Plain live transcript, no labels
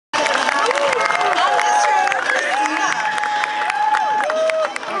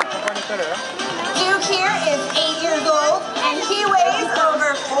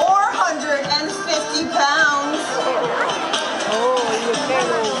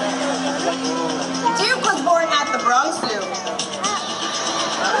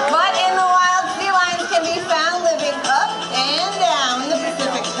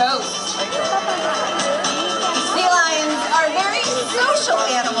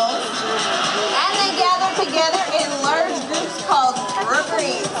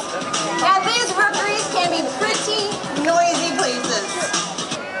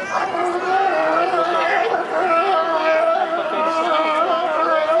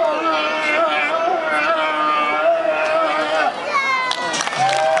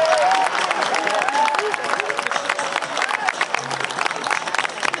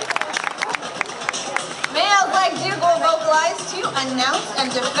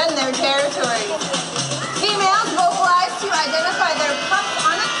defend their territory. Females vocalize to identify their pups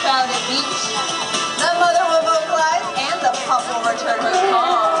on a crowded beach. The mother will vocalize and the pup will return her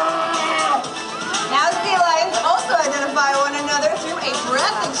call. Now sea lions also identify one another through a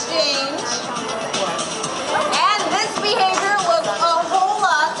breath exchange. And this behavior looks a whole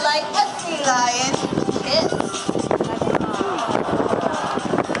lot like a sea lion kiss.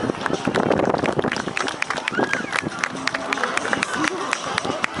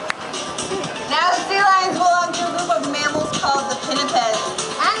 Now sea lions belong to a group of mammals called the pinnipeds.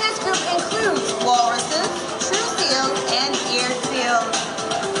 And this group includes walruses, true seals, and eared seals.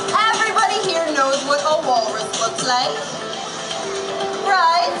 Everybody here knows what a walrus looks like,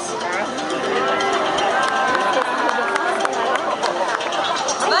 right?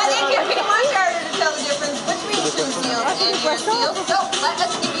 But it can be much harder to tell the difference between true seals and eared seals, so let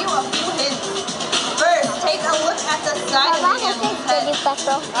us give you a few hints. First, take a look at the side of the animal's head.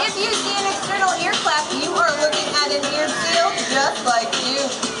 If you see an external ear flap, you are looking at an eared seal just like you.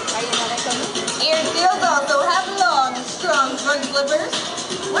 Eared seals also have long, strong front flippers,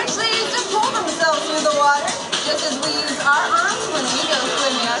 which they use to pull themselves through the water, just as we use our arms when we go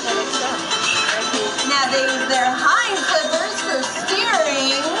swimming. Now they use their hind flippers for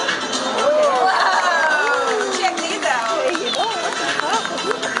steering. Whoa! Check these out.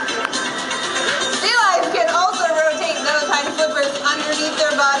 Sea lions can also rotate those hind flippers underneath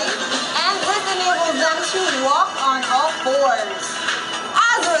their bodies, and this enables them to walk on all fours.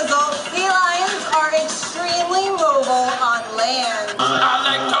 As a result, sea lions are extremely mobile on land. I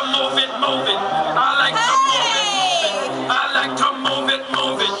like to move it, move it. I like to move it, move it. I like to move it,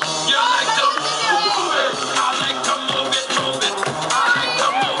 move it. You like to move it. I like to move it, move it. I like to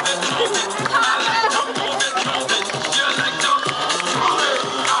move it, move it. I like to move it, move it. You like to move it.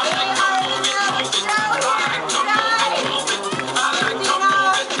 I like to move it, move it. I like to move it, move it. I like to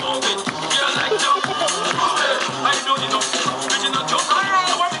move it, move it. You like to move it. I know you know. Original joke.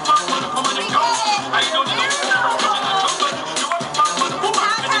 You want me fast, man? Come on, you go. I know you know.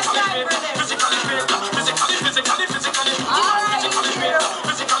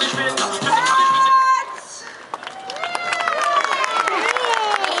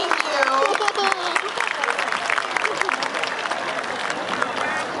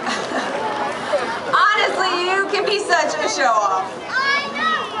 Honestly, you can be such a show-off. I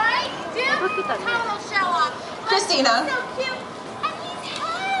know, right? Dude, total show-off. Christina. So cute. And he's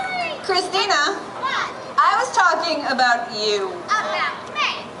hairy. Christina, What? I was talking about you. About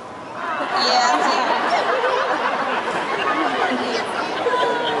me. Yes.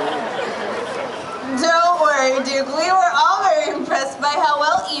 Don't worry, Duke. We were all very impressed by how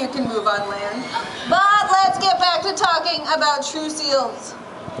well you can move on land. But let's get back to talking about true seals.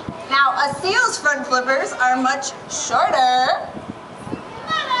 Now, a seal's front flippers are much shorter,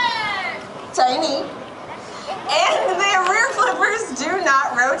 tiny, and their rear flippers do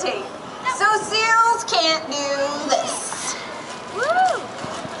not rotate. So seals can't do this. Woo!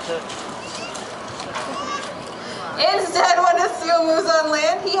 Instead, when a seal moves on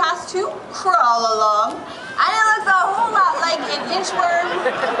land, he has to crawl along. And it looks a whole lot like an inchworm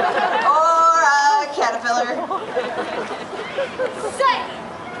or a caterpillar. Sick!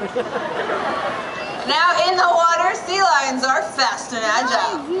 Now in the water, sea lions are fast and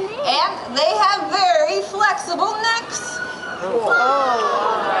agile. And they have very flexible necks.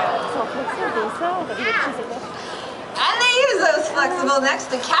 And they use those flexible necks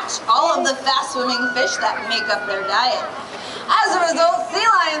to catch all of the fast-swimming fish that make up their diet. As a result, sea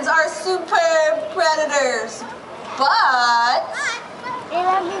lions are superb predators. But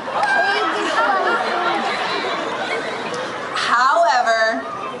however,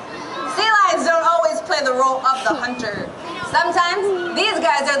 sea lions don't always play the role of the hunter. Sometimes these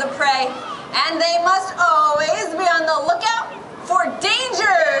guys are the prey, and they must always be on the lookout for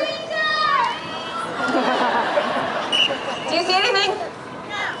danger. Do you see anything?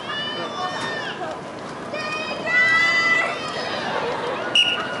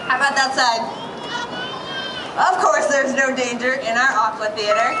 How about that side? Of course there's no danger in our aqua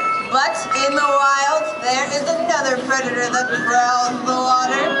theater, but in the wild there is another predator that prowls the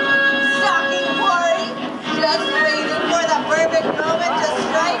water. Stalking quarry, just waiting for the perfect moment to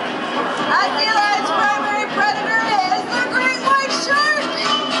strike. A sea lion's primary predator is the great white shark!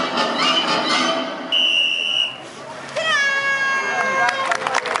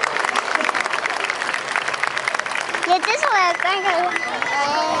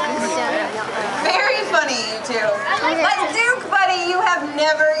 Very funny, you two. But Duke, buddy, you have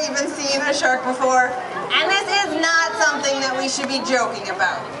never even seen a shark before, and this is not something that we should be joking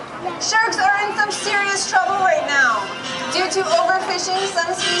about. Sharks are in some serious trouble right now. Due to overfishing,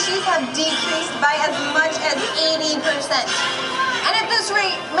 some species have decreased by as much as 80%. And at this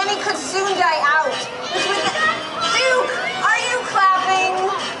rate, many could soon die out. Duke, are you clapping?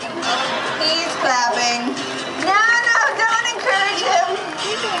 He's clapping. No, don't encourage him.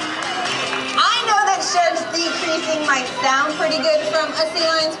 I know that sharks decreasing might sound pretty good from a sea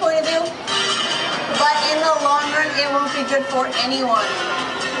lion's point of view, but in the long run, it won't be good for anyone.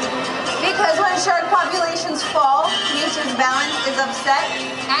 Because when shark populations fall, nature's balance is upset,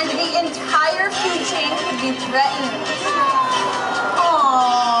 and the entire food chain could be threatened.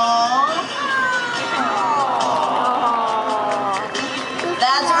 Aww.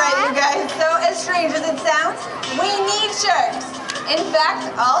 That's right, you guys. So as strange as it sounds, we need sharks. In fact,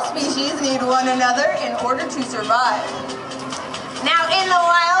 all species need one another in order to survive. Now, in the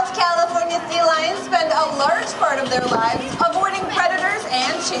wild, California sea lions spend a large part of their lives avoiding predators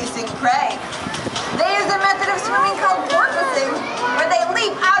and chasing prey. They use a method of swimming called porpoising, where they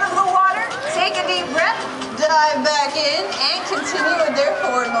leap out of the water, take a deep breath, dive back in, and continue with their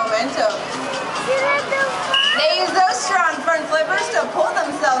forward momentum. They use those strong front flippers to pull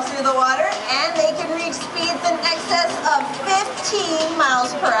themselves through the water, and they can reach speeds in excess of 15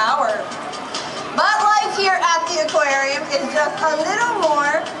 miles per hour. But life here at the aquarium is just a little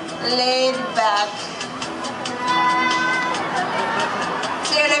more laid back.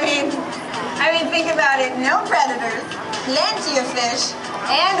 See what I mean? Think about it. No predators, plenty of fish,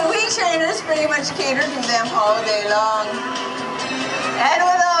 and we trainers pretty much cater to them all day long. And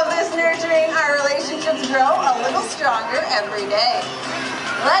with all of this nurturing, our relationships grow a little stronger every day.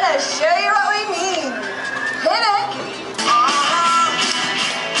 Let us show you what we mean. Hit it!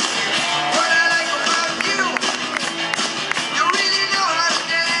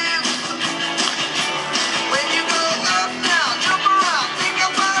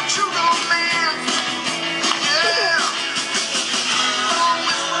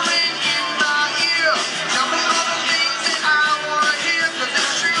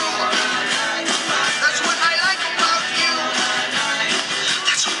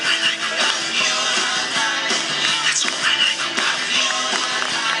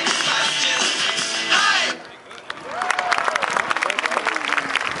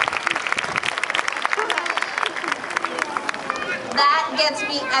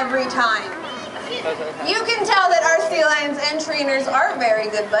 Every time. You can tell that our sea lions and trainers are very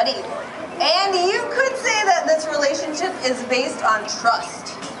good buddies. And you could say that this relationship is based on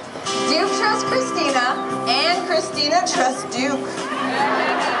trust. Duke trusts Christina, and Christina trusts Duke.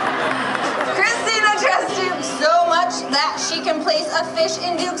 Christina trusts Duke so much that she can place a fish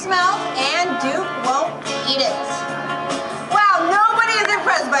in Duke's mouth and Duke won't eat it. Wow, nobody is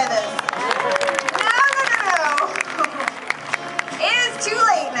impressed by this. Too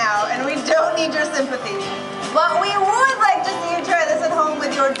late now, and we don't need your sympathy. But we would like to see you try this at home with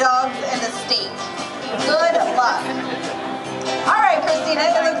your dogs and a steak. Good luck. All right, Christina,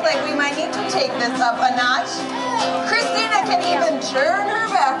 it looks like we might need to take this up a notch. Christina can even turn her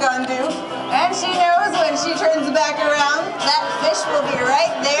back on Duke, and she knows when she turns back around, that fish will be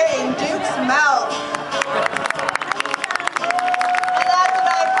right there in Duke's mouth. That's what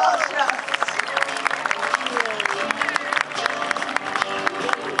I call trust.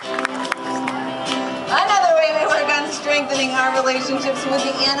 Another way we work on strengthening our relationships with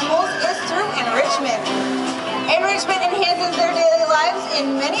the animals is through enrichment. Enrichment enhances their daily lives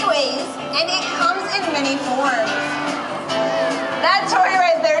in many ways, and it comes in many forms. That toy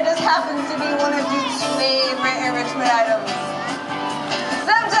right there just happens to be one of Duke's favorite enrichment items.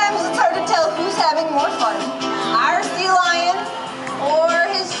 Sometimes it's hard to tell who's having more fun, our sea lion or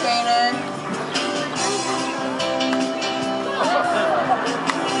his trainer.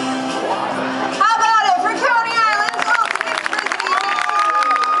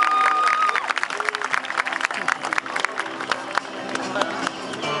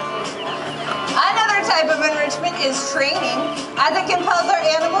 Is training, as it compels our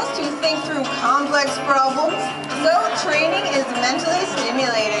animals to think through complex problems, so training is mentally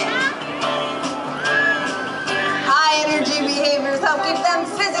stimulating. High energy behaviors help keep them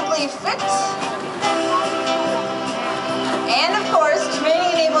physically fit. And of course,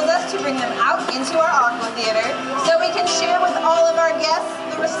 training enables us to bring them out into our aqua theater so we can share with all of our guests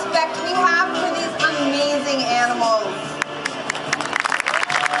the respect we have for these amazing animals.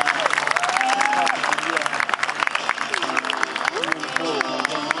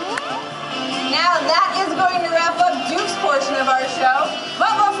 That is going to wrap up Duke's portion of our show.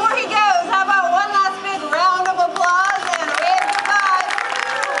 But before he goes, how about one last big round of applause and a wave goodbye for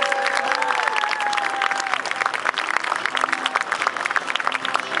Duke.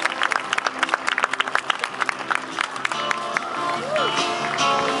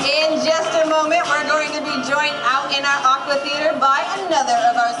 joined out in our aqua theater by another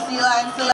of our sea lion celebrities.